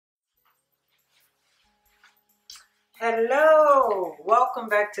Hello, welcome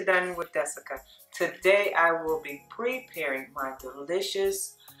back to Dining with Jessica. Today I will be preparing my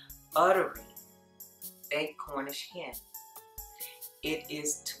delicious buttery baked Cornish hen. It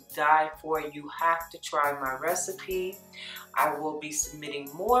is to die for. You have to try my recipe. I will be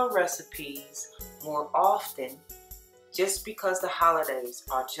submitting more recipes more often just because the holidays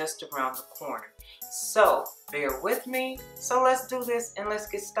are just around the corner. So bear with me. So let's do this and let's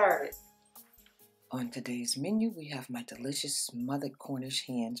get started. On today's menu, we have my delicious smothered Cornish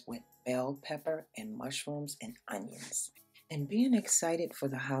hens with bell pepper and mushrooms and onions. And being excited for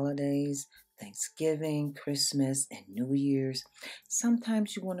the holidays, Thanksgiving, Christmas, and New Year's,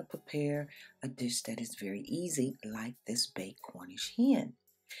 sometimes you want to prepare a dish that is very easy, like this baked Cornish hen.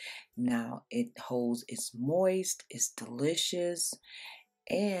 Now, it's moist, it's delicious,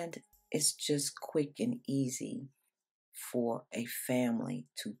 and it's just quick and easy for a family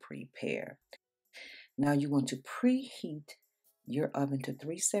to prepare. Now you want to preheat your oven to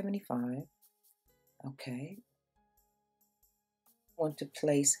 375. Okay. You want to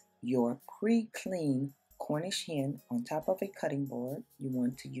place your pre-cleaned Cornish hen on top of a cutting board. You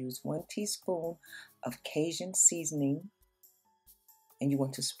want to use 1 teaspoon of Cajun seasoning, and you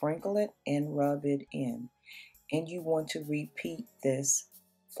want to sprinkle it and rub it in. And you want to repeat this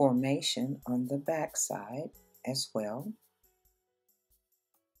formation on the back side as well.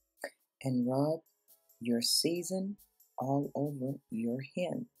 And rub your season all over your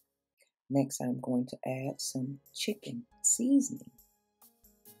hen. Next, I'm going to add some chicken seasoning.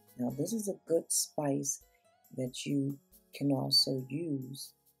 Now, this is a good spice that you can also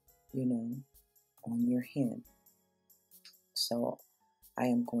use, on your hen. So, I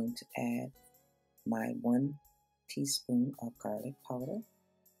am going to add my 1 teaspoon of garlic powder.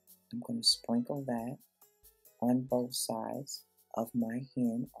 I'm going to sprinkle that on both sides of my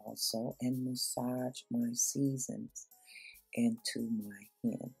hen also, and massage my seasons into my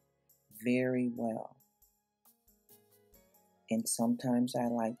hen very well. And sometimes I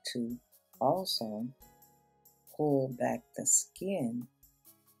like to also pull back the skin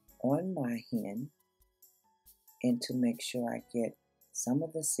on my hen and to make sure I get some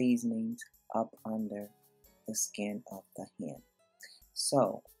of the seasonings up under the skin of the hen.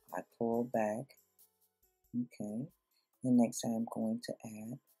 So I pull back, okay. And next I'm going to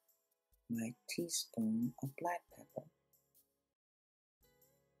add my teaspoon of black pepper.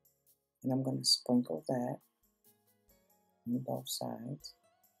 And I'm going to sprinkle that on both sides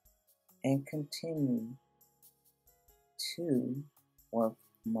and continue to work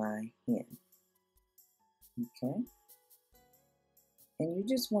my hen. Okay? And you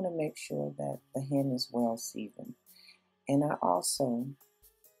just want to make sure that the hen is well seasoned. And I also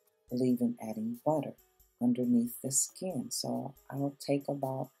believe in adding butter underneath the skin. So I'll take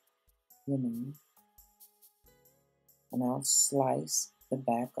about, and I'll slice the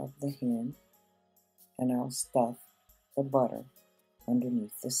back of the hen and I'll stuff the butter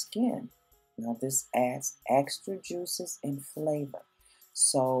underneath the skin. Now this adds extra juices and flavor.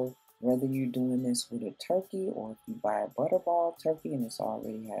 So whether you're doing this with a turkey or if you buy a butterball turkey and it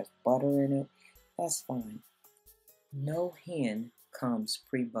already has butter in it, that's fine. No hen comes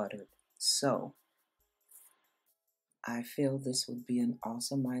pre-buttered. So I feel this would be an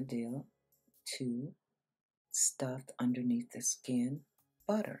awesome idea to stuff underneath the skin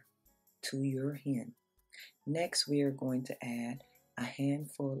butter to your hen. Next, we are going to add a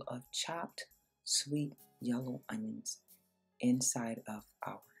handful of chopped sweet yellow onions inside of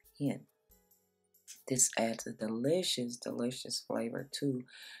our hen. This adds a delicious, delicious flavor to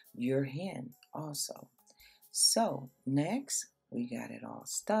your hen also. So next, we got it all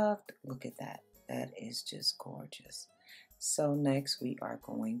stuffed. Look at that. That is just gorgeous. So next we are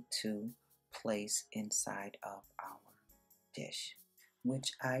going to place inside of our dish,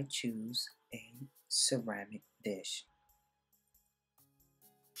 which I choose a ceramic dish.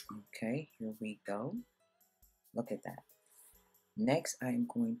 Okay, here we go. Look at that. Next, I am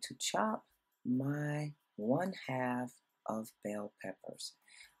going to chop my 1/2 of bell peppers.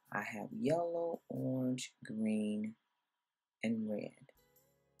 I have yellow, orange, green, and red.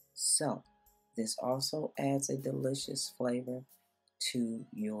 So this also adds a delicious flavor to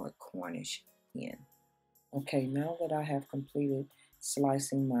your Cornish hen. Okay, now that I have completed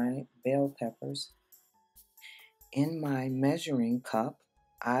slicing my bell peppers, in my measuring cup,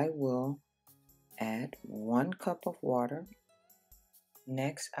 I will add 1 cup of water.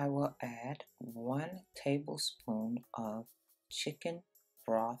 Next, I will add 1 tablespoon of chicken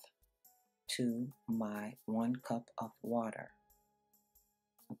broth to my 1 cup of water.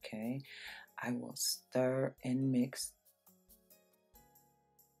 Okay, I will stir and mix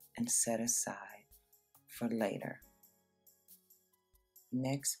and set aside for later.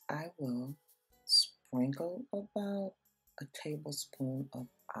 Next, I will sprinkle about a tablespoon of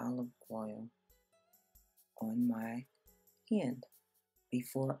olive oil on my hen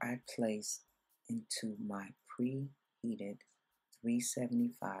before I place into my preheated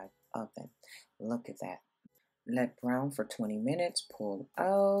 375 oven. Look at that. Let brown for 20 minutes, pull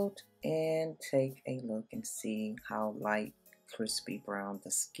out, and take a look and see how light, crispy brown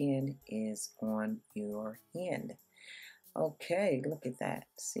the skin is on your hen. Okay, look at that.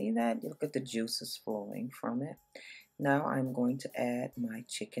 See that? Look at the juices flowing from it. Now I'm going to add my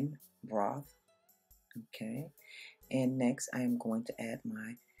chicken broth. Okay, and next I am going to add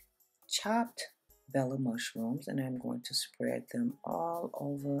my chopped bella mushrooms, and I'm going to spread them all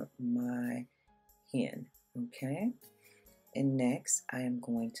over my hen. Okay, and next I am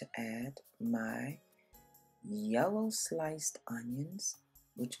going to add my yellow sliced onions,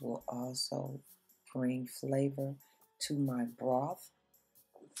 which will also bring flavor to my broth.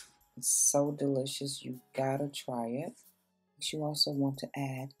 It's so delicious, you gotta try it. You also want to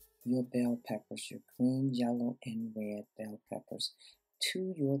add your bell peppers, your green, yellow, and red bell peppers,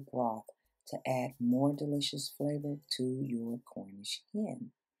 to your broth to add more delicious flavor to your Cornish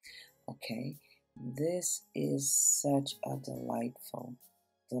hen. Okay, this is such a delightful,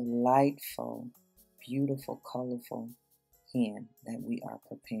 beautiful, colorful hen that we are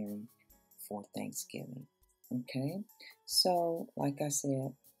preparing for Thanksgiving. Okay, so like I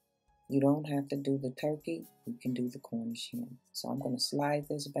said, you don't have to do the turkey, you can do the Cornish hen. So I'm going to slide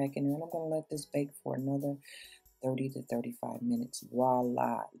this back in there, and I'm going to let this bake for another 30 to 35 minutes.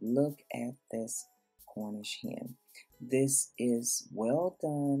 Voila, look at this Cornish hen. This is well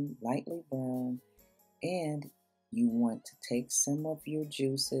done, lightly brown, and you want to take some of your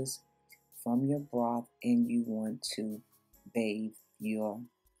juices from your broth and you want to bathe your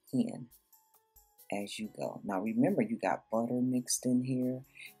hen as you go. Now remember, you got butter mixed in here,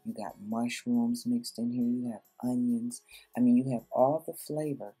 you got mushrooms mixed in here, you have onions. I mean, you have all the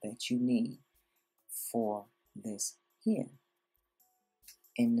flavor that you need for this hen.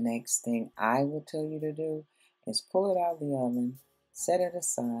 And the next thing I will tell you to do is pull it out of the oven, set it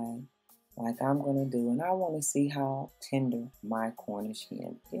aside like I'm going to do, and I want to see how tender my Cornish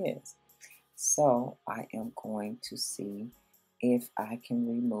hen is. So I am going to see if I can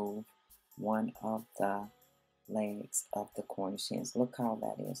remove one of the legs of the Cornish hens. Look how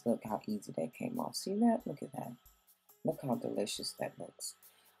that is. Look how easy that came off. See that? Look at that. Look how delicious that looks.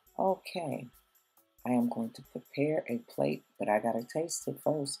 Okay, I am going to prepare a plate, but I gotta taste it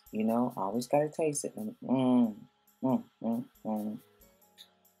first. You know, I always gotta taste it.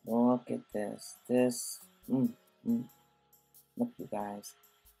 Look at this. Look, you guys.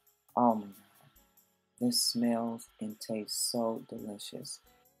 Oh my God. This smells and tastes so delicious.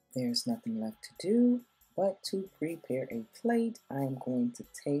 There's nothing left to do but to prepare a plate. I am going to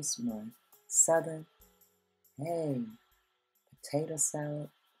taste my southern, potato salad.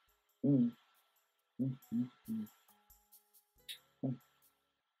 Mm, mm, mm, mm, mm.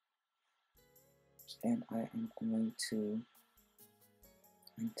 And I am going to,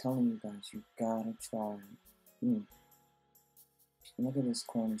 I'm telling you guys, you gotta try it. Look at this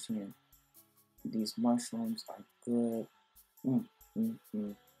Cornish hen. These mushrooms are good. Mm, mm,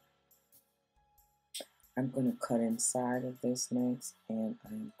 mm. I'm going to cut inside of this next, and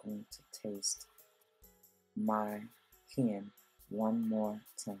I'm going to taste my hen one more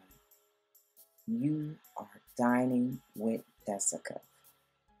time. You are dining with Jessica.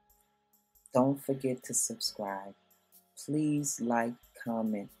 Don't forget to subscribe. Please like,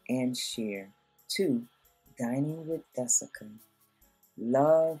 comment, and share to Dining with Jessica.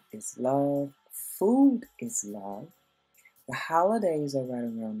 Love is love. Food is love. The holidays are right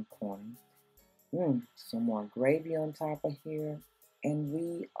around the corner. Some more gravy on top of here, and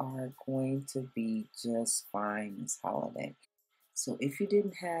we are going to be just fine this holiday. So if you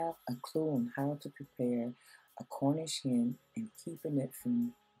didn't have a clue on how to prepare a Cornish hen and keeping it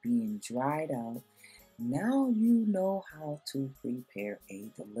from being dried out, now you know how to prepare a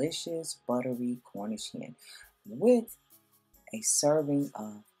delicious buttery Cornish hen with a serving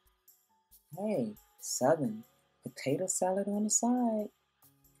of, southern potato salad on the side.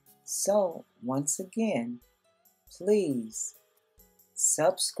 So once again, please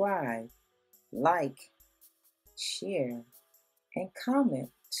subscribe, like, share, and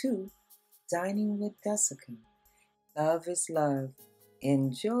comment to Dining with Jessica. Love is love.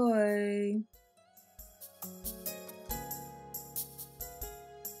 Enjoy.